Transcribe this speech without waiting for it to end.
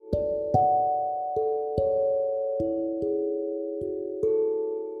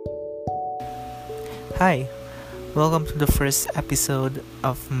Hi, welcome to the first episode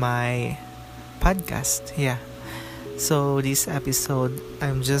of my podcast. So this episode,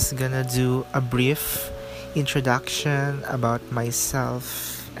 I'm just gonna do a brief introduction about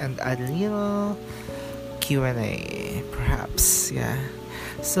myself and a little Q&A, perhaps.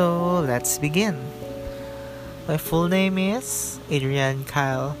 So let's begin. My full name is Adrian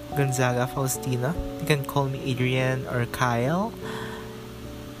Kyle Gonzaga Faustino. You can call me Adrian or Kyle.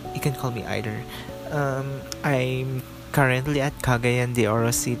 You can call me either. I'm currently at Cagayan de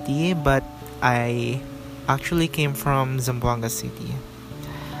Oro City, but I actually came from Zamboanga City.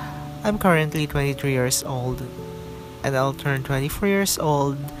 I'm currently 23 years old, and I'll turn 24 years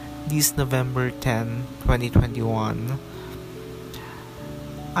old this November 10, 2021.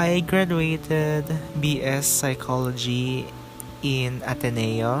 I graduated BS Psychology in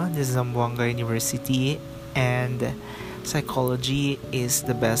Ateneo, the Zamboanga University, and psychology is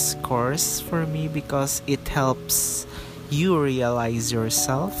the best course for me because it helps you realize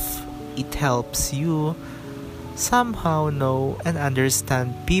yourself. It helps you somehow know and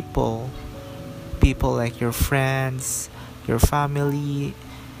understand people like your friends, your family,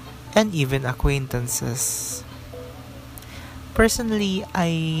 and even acquaintances. Personally,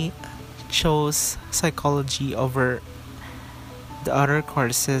 I chose psychology over the other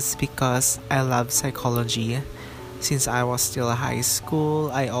courses because I love psychology. Since I was still in high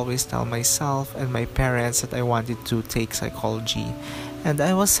school, I always tell myself and my parents that I wanted to take psychology. And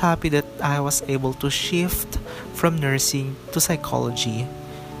I was happy that I was able to shift from nursing to psychology.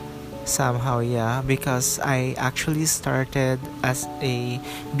 Somehow, because I actually started as a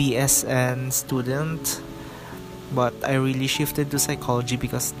BSN student, but I really shifted to psychology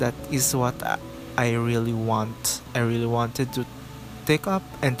because that is what I really want. I really wanted to take up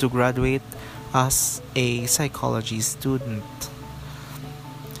and to graduate as a psychology student.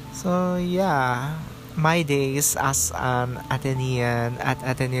 So my days as an Atenean at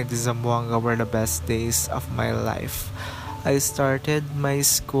Ateneo de Zamboanga were the best days of my life. I started my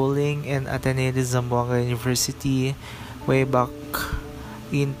schooling in Ateneo de Zamboanga University way back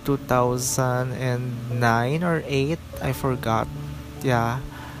in 2009 or 8, I forgot. I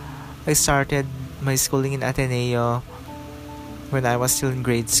started my schooling in Ateneo when I was still in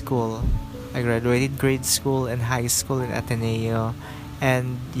grade school. I graduated grade school and high school in Ateneo,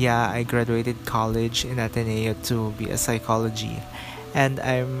 and I graduated college in Ateneo to be a psychology. And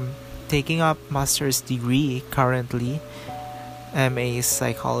I'm taking up master's degree currently, MA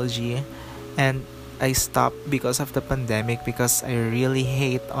psychology, and I stopped because of the pandemic because I really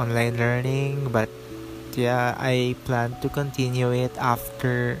hate online learning, but I plan to continue it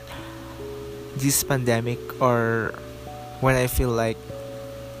after this pandemic or when I feel like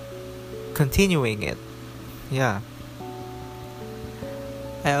continuing it. I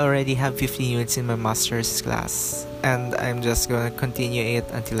already have 15 units in my master's class, and I'm just gonna continue it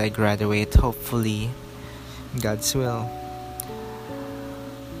until I graduate, hopefully. God's will.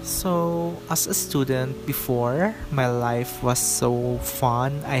 So, as a student before, my life was so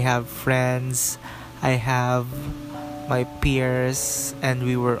fun. I have friends, I have my peers, and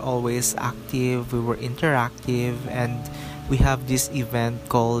we were always active, we were interactive, and we have this event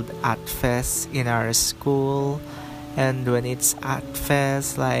called AtFest in our school. And when it's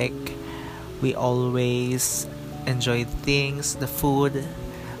AtFest, we always enjoy things, the food,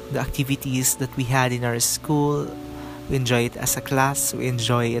 the activities that we had in our school. We enjoy it as a class, we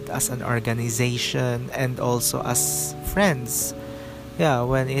enjoy it as an organization, and also as friends.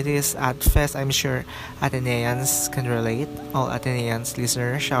 When it is AtFest, I'm sure Ateneans can relate. All Ateneans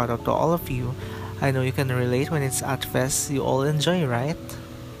listeners, shout out to all of you. I know you can relate when it's AtFest. You all enjoy, right?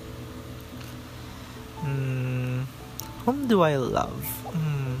 Whom do I love?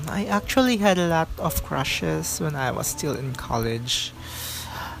 I actually had a lot of crushes when I was still in college.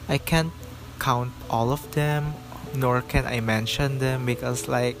 I can't count all of them, nor can I mention them because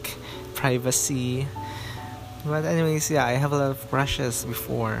privacy. But anyways, I have a lot of crushes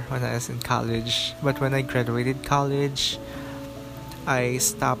before when I was in college. But when I graduated college, I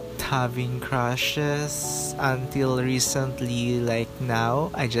stopped having crushes until recently.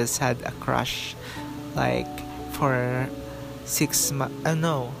 Now, I just had a crush for 6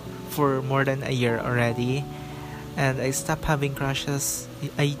 months. For more than a year already. And I stopped having crushes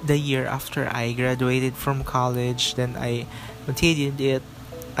the year after I graduated from college. Then I continued it.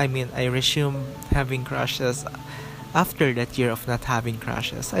 I resumed having crushes after that year of not having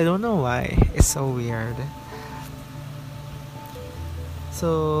crushes. I don't know why. It's so weird.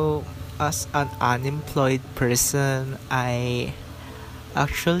 So, as an unemployed person, I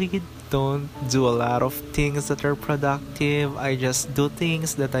actually don't do a lot of things that are productive. I just do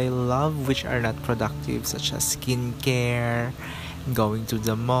things that I love which are not productive, such as skincare, going to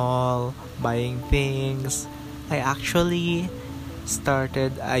the mall, buying things. I actually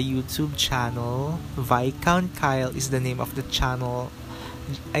started a YouTube channel. Viscount Kyle is the name of the channel.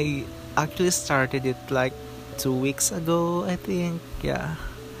 I actually started it like 2 weeks ago, I think. Yeah.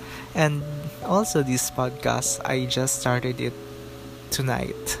 And also this podcast, I just started it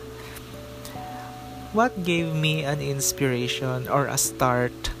tonight. What gave me an inspiration or a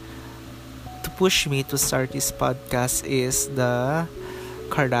start to push me to start this podcast is the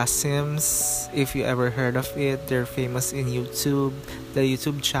Kardashians. If you ever heard of it, they're famous in YouTube. The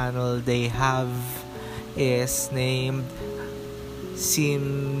YouTube channel they have is named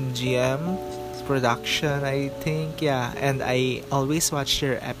SimGM Production, I think. Yeah, and I always watch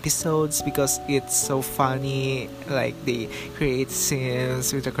their episodes because it's so funny. Like they create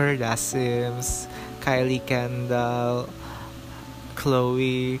Sims with the Kardashians, Kylie Kendall,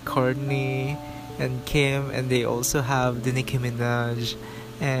 Chloe, Courtney, and Kim, and they also have the Nicki Minaj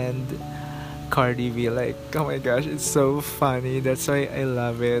and Cardi B. Like, oh my gosh, it's so funny. That's why I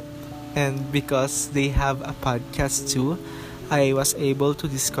love it. And because they have a podcast too, I was able to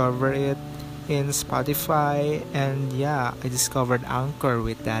discover it in Spotify, and yeah, I discovered Anchor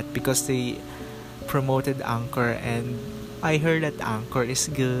with that because they promoted Anchor, and I heard that Anchor is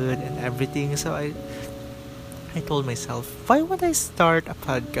good and everything. So I told myself, why would I start a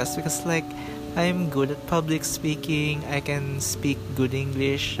podcast? Because like I'm good at public speaking, I can speak good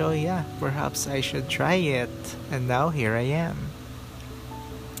English, so yeah, perhaps I should try it. And now here I am.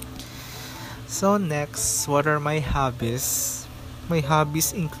 So next, what are my hobbies? My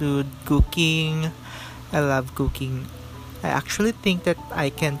hobbies include cooking. I love cooking. I actually think that I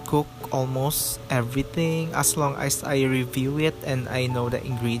can cook almost everything as long as I review it and I know the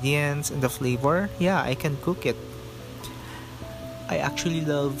ingredients and the flavor. Yeah, I can cook it. I actually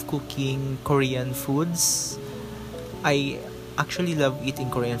love cooking Korean foods. I actually love eating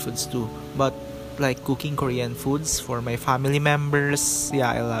Korean foods too, but like cooking Korean foods for my family members,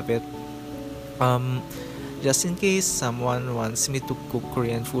 yeah, I love it. Um, just in case someone wants me to cook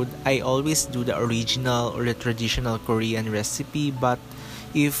Korean food, I always do the original or the traditional Korean recipe. But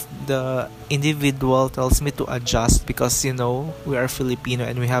if the individual tells me to adjust, because you know we are Filipino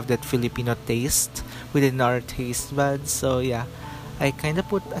and we have that Filipino taste within our taste buds, so yeah, I kind of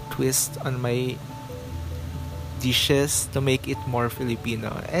put a twist on my dishes to make it more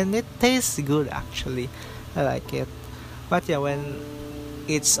Filipino, and it tastes good actually. I like it. But yeah, when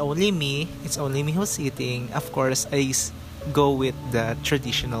it's only me who's eating, of course go with the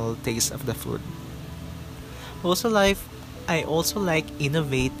traditional taste of the food. Also like I also like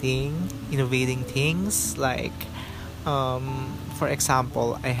innovating things like for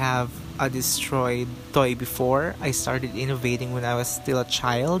example, I have a destroyed toy before. I started innovating when I was still a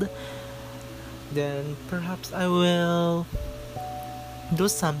child. Then perhaps I will do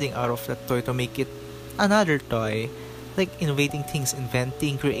something out of that toy to make it another toy. Like innovating things,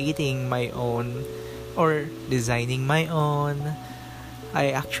 inventing, creating my own, or designing my own.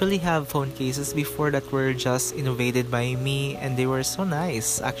 I actually have phone cases before that were just innovated by me, and they were so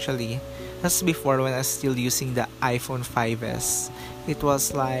nice actually. That's before when I was still using the iPhone 5s. It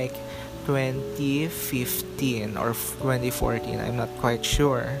was like 2015 or 2014, I'm not quite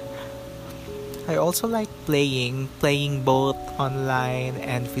sure. I also like playing both online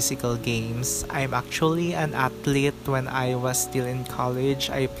and physical games. I'm actually an athlete. When I was still in college,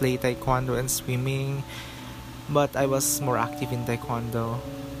 I played taekwondo and swimming, but I was more active in taekwondo.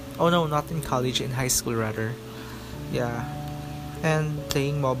 Oh no, not in college, in high school rather. Yeah. And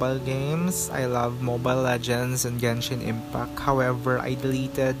playing mobile games, I love Mobile Legends and Genshin Impact. However, I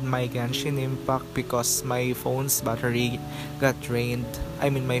deleted my Genshin Impact because my phone's battery got drained.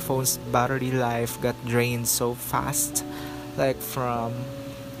 I mean, my phone's battery life got drained so fast, like from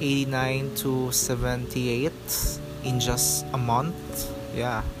 89 to 78 in just a month.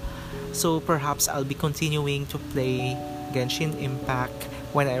 Yeah. So perhaps I'll be continuing to play Genshin Impact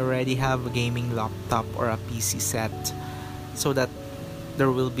when I already have a gaming laptop or a PC set, so that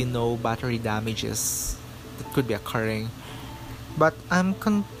there will be no battery damages that could be occurring. But I'm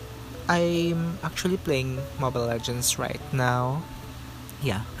actually playing Mobile Legends right now.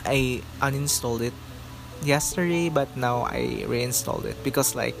 Yeah, I uninstalled it yesterday, but now I reinstalled it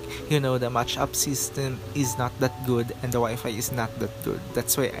because like the match-up system is not that good and the Wi-Fi is not that good.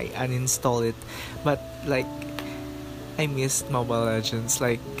 That's why I uninstalled it. But like I missed Mobile Legends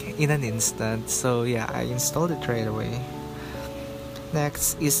like in an instant, so yeah, I installed it right away.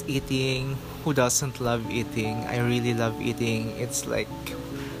 Next is eating. Who doesn't love eating? I really love eating. It's like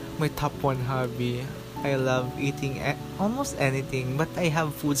my top one hobby. I love eating almost anything, but I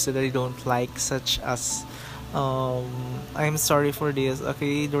have foods that I don't like, such as I'm sorry for this,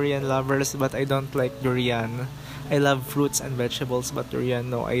 okay, durian lovers, but I don't like durian. I love fruits and vegetables, but durian,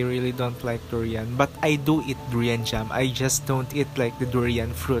 no, I really don't like durian. But I do eat durian jam. I just don't eat like the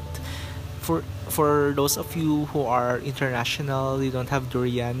durian fruit. For those of you who are international, you don't have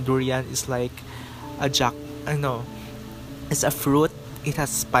durian. Durian is like a jack. I know it's a fruit. It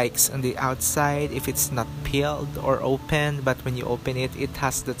has spikes on the outside if it's not peeled or opened, but when you open it, it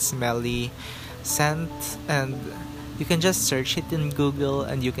has that smelly scent. And you can just search it in Google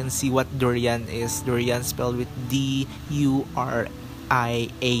and you can see what durian is. Durian spelled with Durian.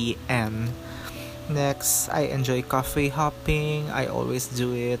 Next, I enjoy coffee hopping. I always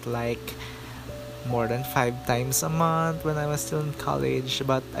do it like more than 5 times a month when I was still in college,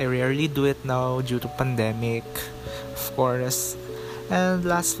 but I rarely do it now due to pandemic, of course. And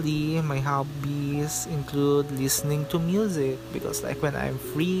lastly, my hobbies include listening to music, because like when I'm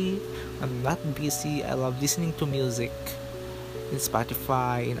free, I'm not busy, I love listening to music in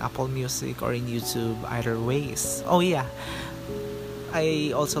Spotify, in Apple Music, or in YouTube, either ways. Oh yeah,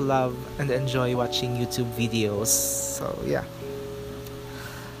 I also love and enjoy watching YouTube videos. So yeah.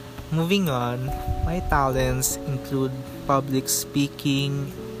 Moving on, my talents include public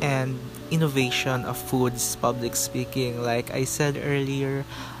speaking and innovation of foods public speaking. Like I said earlier,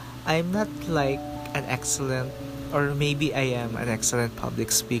 I'm not like an excellent, or maybe I am an excellent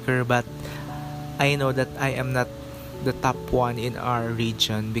public speaker, but I know that I am not the top one in our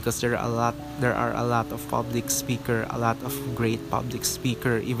region, because there are a lot of public speaker, a lot of great public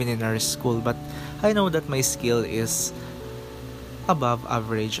speaker even in our school, but I know that my skill is above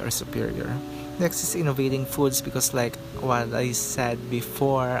average or superior. Next is innovating foods, because like what I said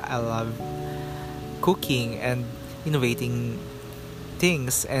before, I love cooking and innovating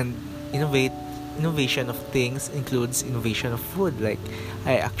things, and innovation of things includes innovation of food. Like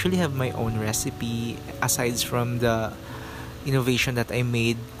I actually have my own recipe aside from the innovation that I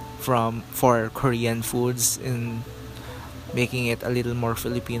made for Korean foods in making it a little more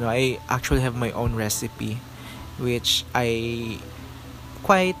Filipino. I actually have my own recipe, which I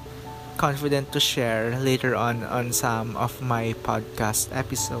quite confident to share later on some of my podcast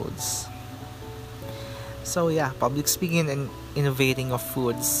episodes. So yeah, public speaking and innovating of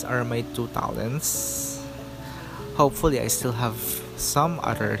foods are my two talents. Hopefully I still have some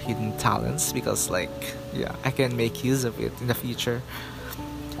other hidden talents, because like yeah, I can make use of it in the future.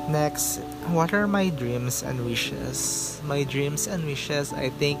 Next, what are my dreams and wishes? My dreams and wishes, I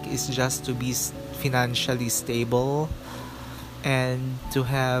think, is just to be financially stable and to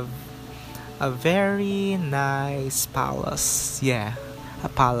have a very nice palace. Yeah, a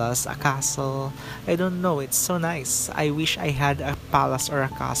palace, a castle. I don't know, it's so nice. I wish I had a palace or a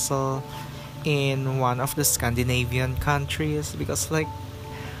castle in one of the Scandinavian countries, because like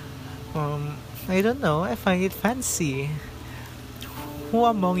I don't know, I find it fancy. Who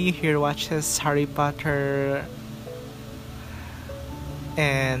among you here watches Harry Potter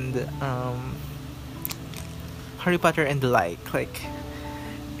and Harry Potter and the like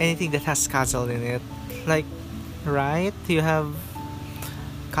anything that has castle in it, like, right? You have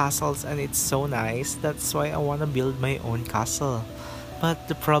castles and it's so nice. That's why I want to build my own castle. But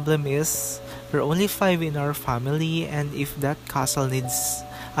the problem is we're only 5 in our family, and if that castle needs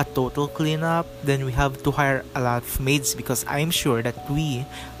a total cleanup, then we have to hire a lot of maids, because I'm sure that we,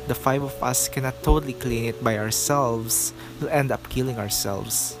 the 5 of us, cannot totally clean it by ourselves. We'll end up killing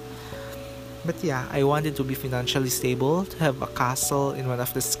ourselves. But yeah, I wanted to be financially stable, to have a castle in one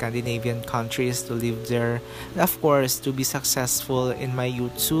of the Scandinavian countries, to live there, and of course to be successful in my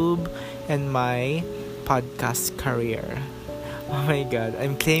YouTube and my podcast career. Oh my god,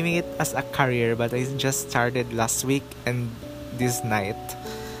 I'm claiming it as a career, but I just started last week and this night.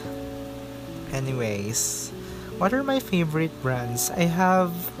 Anyways, what are my favorite brands? I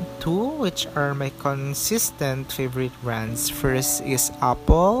have 2 which are my consistent favorite brands. First is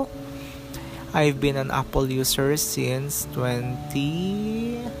Apple. I've been an Apple user since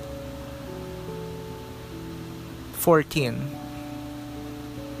 2014.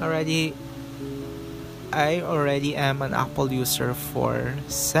 I already am an Apple user for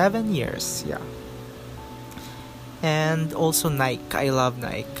 7 years, yeah. And also Nike. I love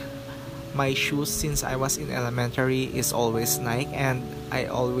Nike. My shoes since I was in elementary is always Nike, and I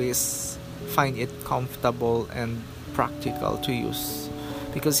always find it comfortable and practical to use,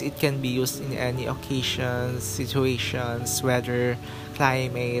 because it can be used in any occasions, situations, weather,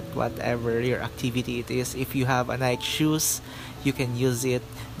 climate, whatever your activity it is. If you have a Nike shoes, you can use it.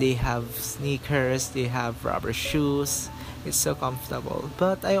 They have sneakers, they have rubber shoes, It's so comfortable.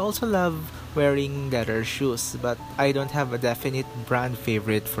 But I also love wearing leather shoes, but I don't have a definite brand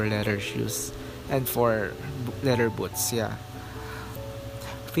favorite for leather shoes and for leather boots, yeah.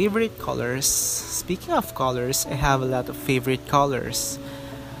 Favorite colors. Speaking of colors, I have a lot of favorite colors.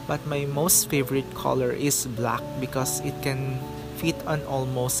 But my most favorite color is black because it can fit on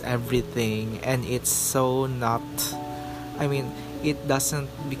almost everything and it's so not I mean it doesn't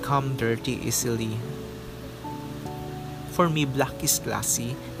become dirty easily. For me, black is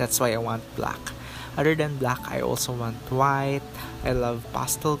classy. That's why I want black. Other than black, I also want white. I love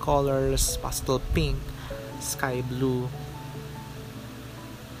pastel colors, pastel pink, sky blue,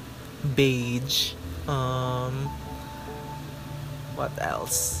 beige. What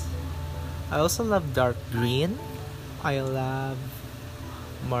else? I also love dark green. I love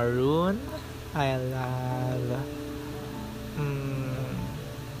maroon. I love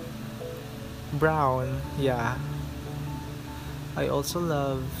brown. Yeah. I also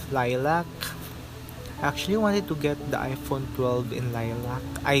love lilac. I actually wanted to get the iPhone 12 in lilac.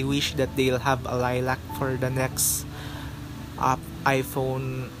 I wish that they'll have a lilac for the next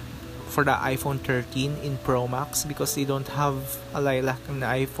iPhone for the iPhone 13 in Pro Max because they don't have a lilac in the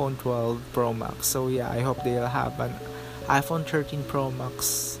iPhone 12 Pro Max. So yeah, I hope they'll have an iPhone 13 Pro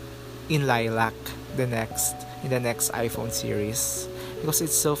Max in lilac in the next iPhone series because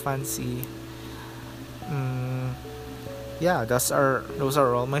it's so fancy. Yeah, those are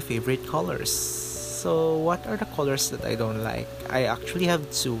all my favorite colors. So what are the colors that I don't like? I actually have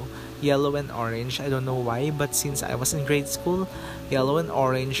two, yellow and orange. I don't know why, but since I was in grade school, yellow and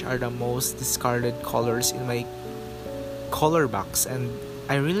orange are the most discarded colors in my color box, and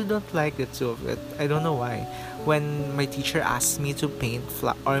I really don't like the two of it. I don't know why. When my teacher asked me to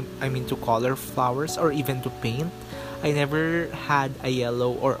to color flowers or even to paint, I never had a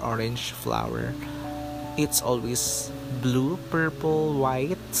yellow or orange flower. It's always blue, purple,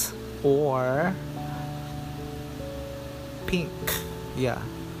 white, or pink. Yeah.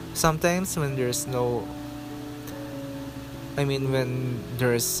 Sometimes when when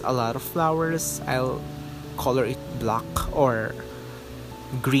there's a lot of flowers, I'll color it black or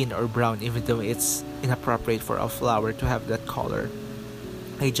green or brown, even though it's inappropriate for a flower to have that color.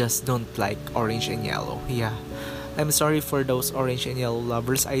 I just don't like orange and yellow. Yeah. I'm sorry for those orange and yellow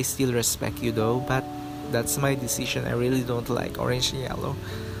lovers. I still respect you though, but that's my decision. I really don't like orange and yellow.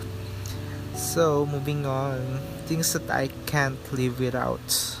 So, moving on. Things that I can't live without.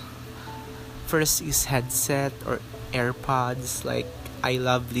 First is headset or AirPods. Like, I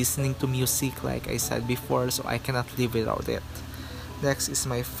love listening to music, like I said before, so I cannot live without it. Next is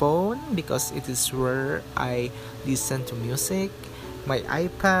my phone, because it is where I listen to music. My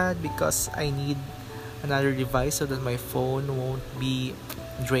iPad, because I need another device so that my phone won't be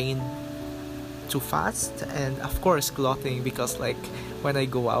drained too fast. And of course, clothing, because like when I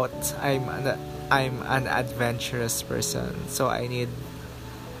go out, I'm an adventurous person, so I need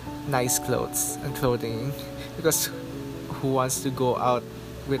nice clothes and clothing, because who wants to go out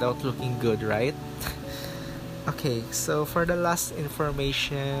without looking good, right? Okay, so for the last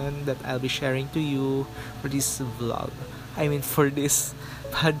information that I'll be sharing to you for this for this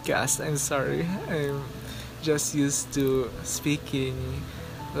podcast, I'm sorry, I'm just used to speaking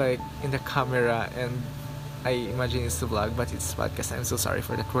like in the camera, and I imagine it's a vlog, but it's podcast. I'm so sorry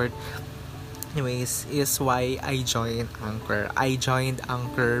for that word. Anyways, is why I joined Anchor. I joined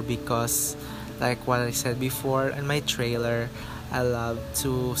Anchor because, like what I said before in my trailer, I love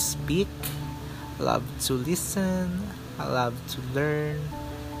to speak, I love to listen, I love to learn,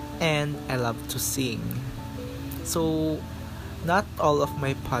 and I love to sing. So, not all of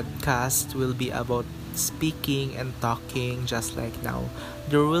my podcast will be about speaking and talking just like now.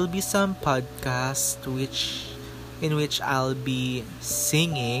 There will be some podcasts in which I'll be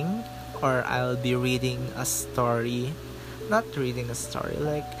singing, or I'll be reading a story. Not reading a story,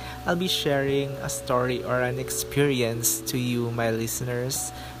 like I'll be sharing a story or an experience to you, my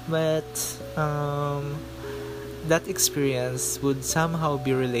listeners. But that experience would somehow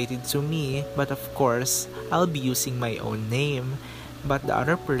be related to me, but of course, I'll be using my own name. But the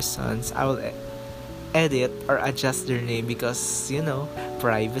other persons, I will edit or adjust their name because,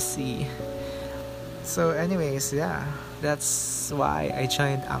 privacy. So anyways, yeah, that's why I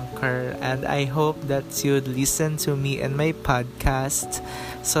joined Anchor, and I hope that you'd listen to me and my podcast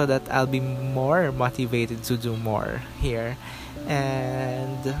so that I'll be more motivated to do more here.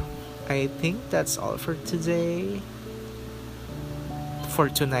 And I think that's all for today. For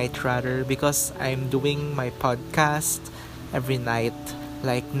tonight rather, because I'm doing my podcast every night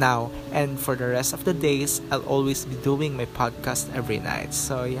like now, and for the rest of the days I'll always be doing my podcast every night.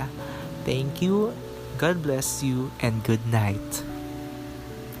 So yeah, thank you. God bless you and good night.